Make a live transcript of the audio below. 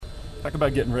Talk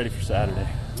about getting ready for Saturday.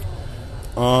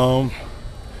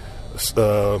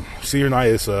 Senior night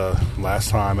is last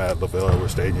time at LaVelle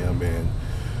Edwards Stadium, and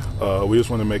we just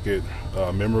want to make it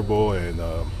memorable, and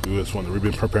we've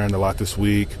been preparing a lot this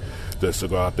week just to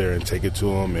go out there and take it to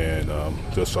them, and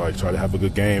just try to have a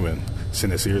good game and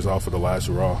send the series off for the last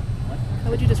hurrah.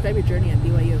 How would you describe your journey at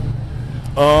BYU?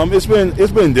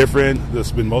 It's been different.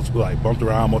 There's been multiple, bumped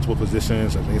around multiple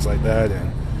positions and things like that,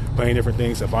 and playing different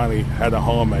things. I finally had a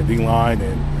home at D-line,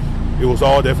 and it was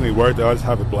all definitely worth it. I just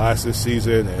have a blast this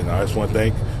season, and I just want to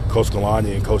thank Coach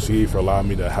Galani and Coach E for allowing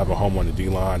me to have a home on the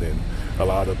D-line and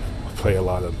allow to play a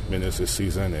lot of minutes this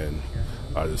season, and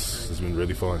it's been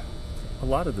really fun. A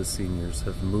lot of the seniors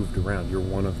have moved around. You're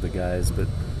one of the guys, but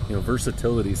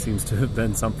versatility seems to have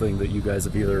been something that you guys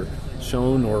have either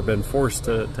shown or been forced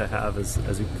to have as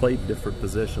you played different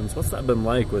positions. What's that been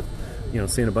like with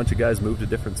seeing a bunch of guys move to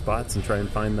different spots and try and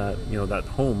find that that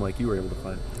home like you were able to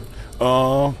find?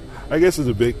 I guess it's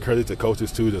a big credit to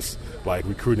coaches too, just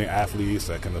recruiting athletes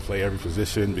that can play every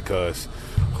position, because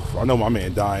I know my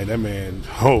man Dine, that man,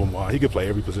 he could play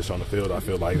every position on the field. I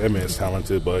feel like that man's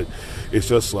talented, but it's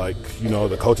just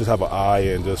the coaches have an eye,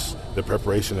 and just the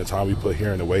preparation and time we put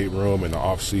here in the weight room in the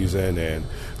off season, and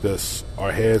just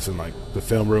our heads in the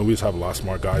film room. We just have a lot of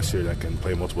smart guys here that can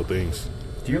play multiple things.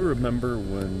 Do you remember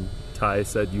when Ty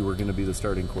said you were going to be the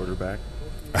starting quarterback?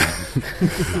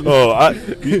 I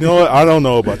don't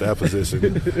know about that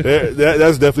position.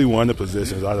 That's definitely one of the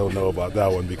positions I don't know about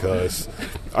that one, because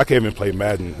I can't even play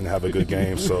Madden and have a good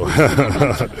game. So,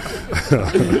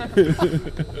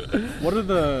 what are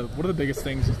the biggest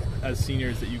things as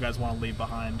seniors that you guys want to leave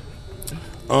behind?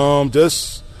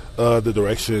 Just the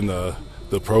direction the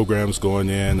program's going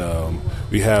in.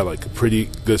 We had a pretty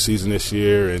good season this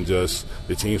year, and just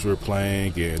the teams we were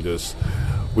playing, and just.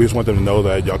 We just want them to know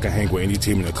that y'all can hang with any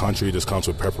team in the country. It just comes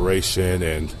with preparation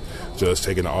and just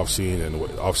taking the off-season and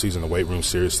the weight room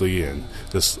seriously, and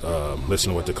just listen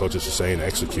to what the coaches are saying and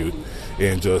execute.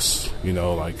 And just,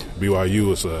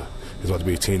 BYU is about to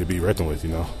be a team to be reckoned with, Do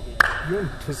you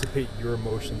anticipate your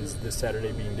emotions this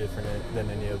Saturday being different than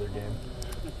any other game?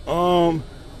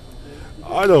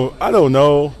 I don't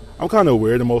know. I'm kind of a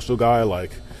weird emotional guy.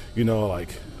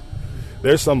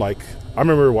 There's some I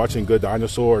remember watching Good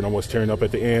Dinosaur and almost tearing up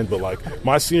at the end, but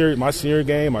my senior night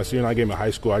game in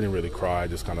high school, I didn't really cry. I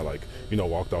just kind of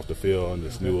walked off the field and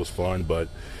just knew it was fun. But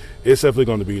it's definitely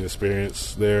going to be an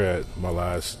experience there at my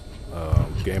last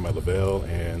game at LaVelle,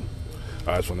 and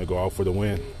I just want to go out for the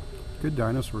win. Good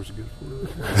Dinosaur is good for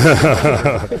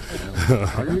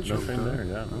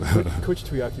Coach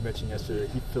Tuiaki mentioned yesterday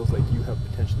he feels like you have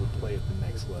potential to play at the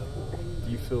next level.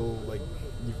 Do you feel like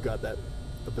you've got that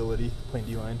ability playing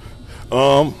D-line?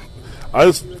 I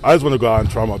just want to go out and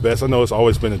try my best. I know it's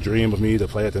always been a dream of me to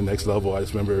play at the next level. I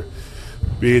just remember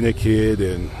being a kid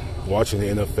and watching the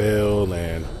NFL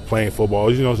and playing football.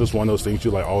 It's just one of those things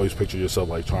you always picture yourself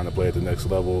trying to play at the next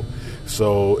level.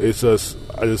 So I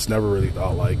just never really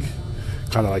thought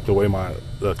the way my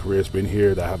career's been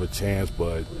here that I have a chance,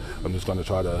 but I'm just going to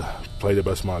try to play the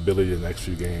best of my ability in the next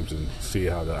few games and see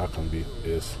how the outcome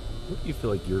is. What do you feel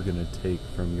like you're going to take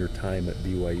from your time at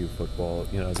BYU football,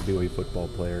 as a BYU football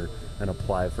player, and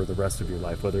apply for the rest of your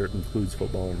life, whether it includes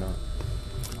football or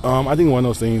not? I think one of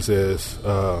those things is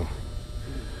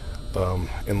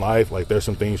in life, there's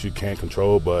some things you can't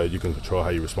control, but you can control how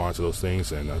you respond to those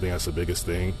things, and I think that's the biggest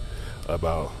thing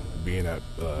about being at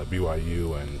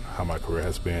BYU and how my career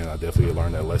has been. I definitely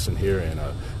learned that lesson here, and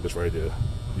just ready to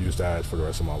use that for the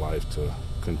rest of my life to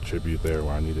contribute there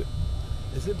where I need it.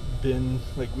 Has it been,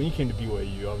 when you came to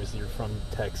BYU, obviously you're from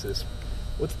Texas,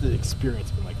 what's the experience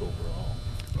been like overall?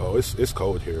 Oh, it's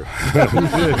cold here.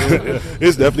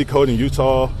 It's definitely cold in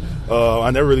Utah. I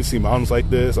never really seen mountains like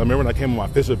this. I remember when I came on my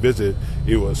official visit,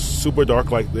 it was super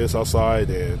dark like this outside,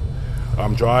 and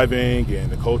I'm driving,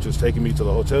 and the coach is taking me to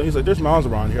the hotel. He's like, there's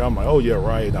mountains around here. I'm like, oh, yeah,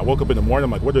 right. And I woke up in the morning,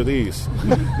 I'm like, what are these?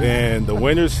 And the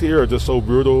winters here are just so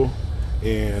brutal,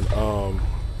 and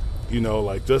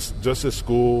just at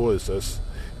school is just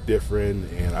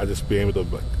different, and I just being able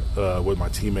to with my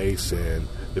teammates and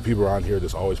the people around here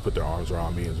just always put their arms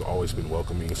around me and has always been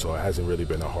welcoming, so it hasn't really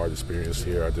been a hard experience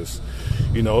here. I just,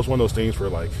 it's one of those things where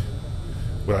when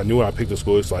I knew when I picked the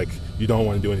school, it's you don't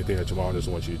want to do anything that your mom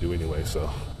doesn't want you to do anyway, so.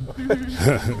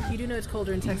 You do know it's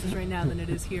colder in Texas right now than it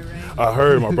is here, right? I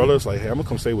heard my brother's hey, I'm going to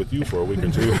come stay with you for a week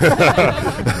or two.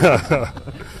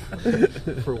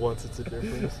 For once, it's a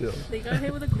difference. Yeah. They got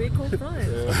hit with a big cold front.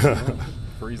 Yeah.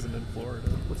 Freezing in Florida.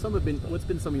 What's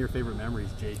been some of your favorite memories,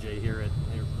 JJ, here at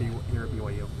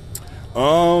BYU?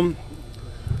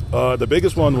 The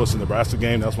biggest one was the Nebraska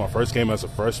game. That was my first game as a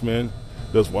freshman.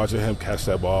 Just watching him catch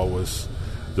that ball was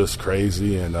just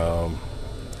crazy. And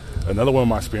another one of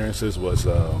my experiences was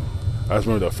I just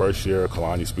remember the first year of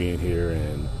Kalani's being here,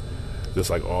 and just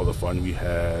like all the fun we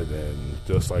had, and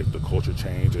just like the culture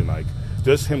change, and like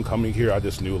just him coming here, I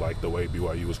just knew like the way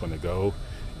BYU was going to go,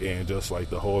 and just like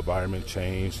the whole environment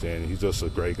changed. And he's just a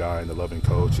great guy and a loving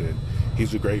coach, and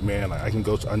he's a great man. Like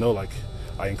I know like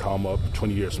I can call him up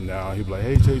 20 years from now, and he'd be like,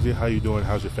 "Hey JJ, how you doing?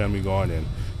 How's your family going?" And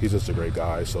he's just a great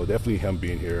guy. So definitely him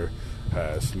being here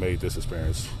has made this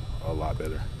experience a lot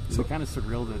better. So kind of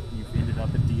surreal that you've ended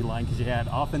up at D-line, because you had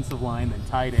offensive line, then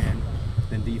tight end,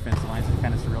 then defensive line. So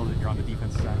kind of surreal that you're on the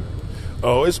defensive side.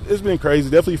 Oh, it's been crazy.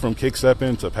 Definitely from kick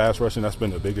stepping to pass rushing, that's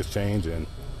been the biggest change. And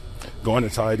going to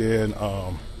tight end.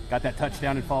 Got that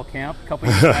touchdown in fall camp a couple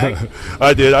years back.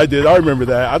 I did. I remember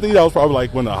that. I think that was probably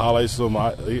like one of the highlights of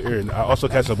my year. And I also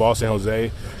catching the ball at San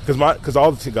Jose because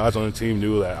all the guys on the team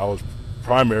knew that I was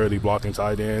primarily blocking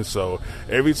tight ends. So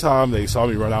every time they saw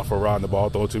me run out for a route and the ball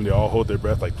thrown to me, they all hold their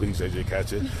breath like, "Please, AJ,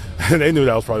 catch it." And they knew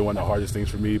that was probably one of the hardest things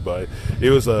for me. But it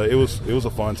was a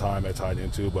fun time at tight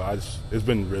end too. But it's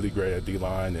been really great at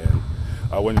D-line, and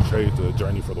I wouldn't trade the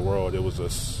journey for the world. It was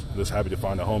just happy to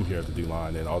find a home here at the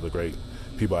D-line and all the great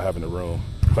people I have in the room.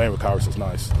 Playing with Kyrus is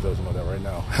nice. He doesn't know that right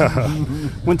now.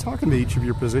 When talking to each of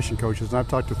your position coaches, and I've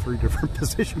talked to 3 different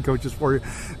position coaches for you,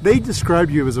 they describe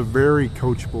you as a very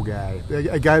coachable guy,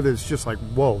 a guy that's just like,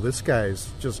 whoa, this guy's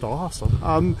just awesome.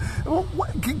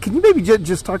 Can you maybe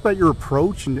just talk about your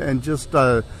approach and just,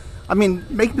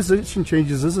 making position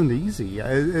changes isn't easy,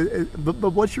 but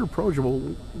what's your approach? Well,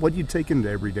 what do you take into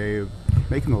every day of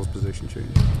making those position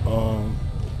changes?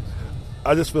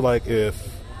 I just feel like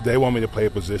if they want me to play a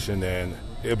position, then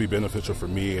it'll be beneficial for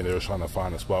me, and they're trying to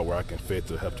find a spot where I can fit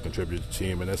to help to contribute to the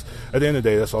team. And at the end of the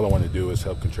day, that's all I want to do is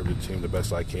help contribute to the team the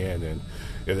best I can. And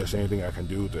if there's anything I can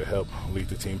do to help lead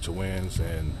the team to wins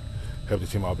and help the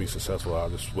team out be successful,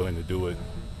 I'm just willing to do it.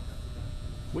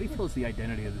 What do you feel is the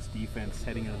identity of this defense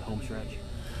heading into the home stretch?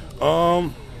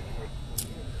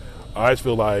 I just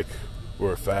feel like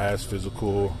we're a fast,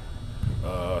 physical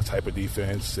type of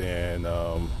defense, and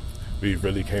we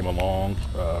really came along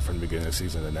from the beginning of the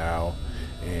season to now.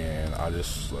 And I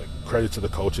just credit to the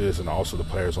coaches and also the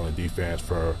players on the defense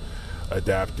for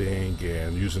adapting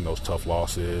and using those tough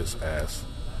losses as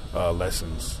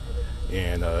lessons.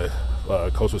 And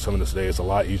Coach was telling us today, it's a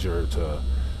lot easier to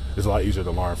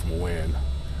learn from a win.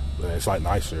 It's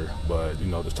nicer, but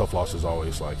the tough losses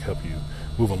always help you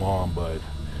move along. But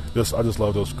I just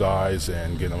love those guys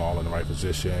and getting them all in the right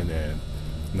position. And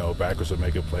backers are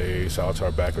making plays. Shout out to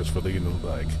our backers for leading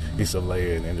Issa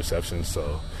Lay and interceptions.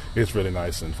 So it's really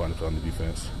nice and fun to play on the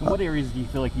defense. What areas do you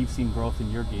feel like you've seen growth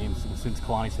in your games since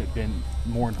Kalani's had been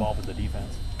more involved with the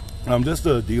defense? Just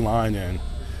the D-line and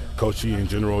coaching in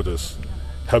general, just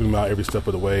helping me out every step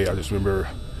of the way. I just remember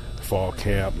fall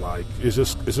camp, it's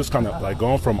just kind of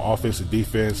going from offense to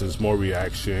defense is more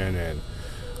reaction and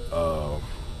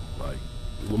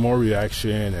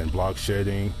block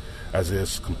shedding as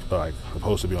it's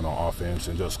supposed to be on the offense,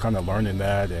 and just kind of learning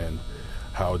that and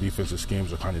how defensive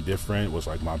schemes are kind of different was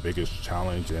my biggest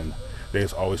challenge. And they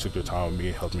just always took their time with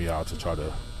me, helped me out to try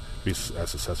to be as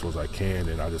successful as I can,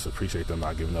 and I just appreciate them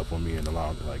not giving up on me and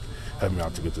allowing helping me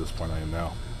out to get to this point I am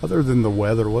now. Other than the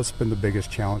weather, what's been the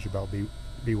biggest challenge about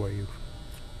BYU?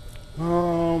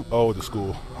 The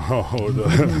school.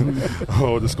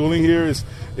 The schooling here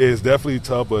is definitely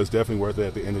tough, but it's definitely worth it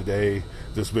at the end of the day.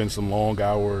 There's been some long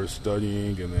hours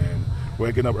studying, and then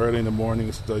waking up early in the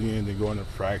morning studying, then going to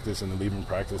practice, and then leaving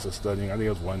practice and studying. I think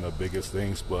that's one of the biggest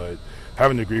things, but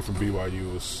having a degree from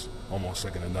BYU is almost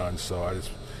second to none. So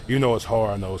it's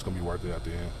hard, I know it's going to be worth it at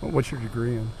the end. What's your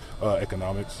degree in?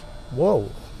 Economics. Whoa.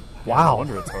 Wow. Yeah,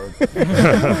 No wonder it's hard.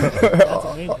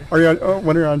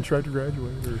 When are you on track to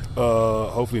graduate?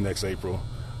 Hopefully next April.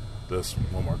 Just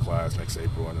one more class next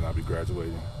April, and then I'll be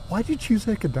graduating. Why did you choose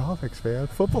economics, man?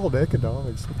 Football and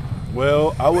economics.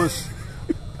 Well,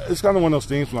 it's kind of one of those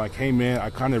things when I came in, I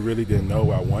kind of really didn't know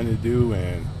what I wanted to do,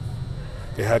 and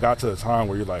it had got to a time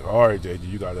where you're like, all right, JD,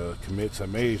 you got to commit to a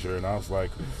major. And I was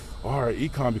like, all right,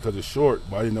 econ because it's short,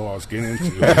 but I didn't know what I was getting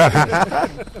into.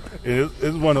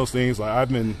 It's one of those things, I've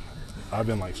been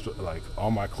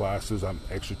all my classes, I'm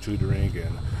extra tutoring,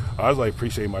 and I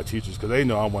appreciate my teachers because they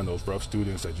know I'm one of those rough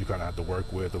students that you kind of have to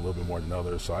work with a little bit more than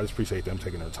others. So I just appreciate them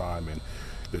taking their time, and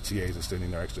the TAs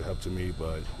extending their extra help to me.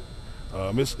 But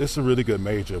it's a really good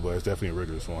major, but it's definitely a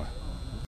rigorous one.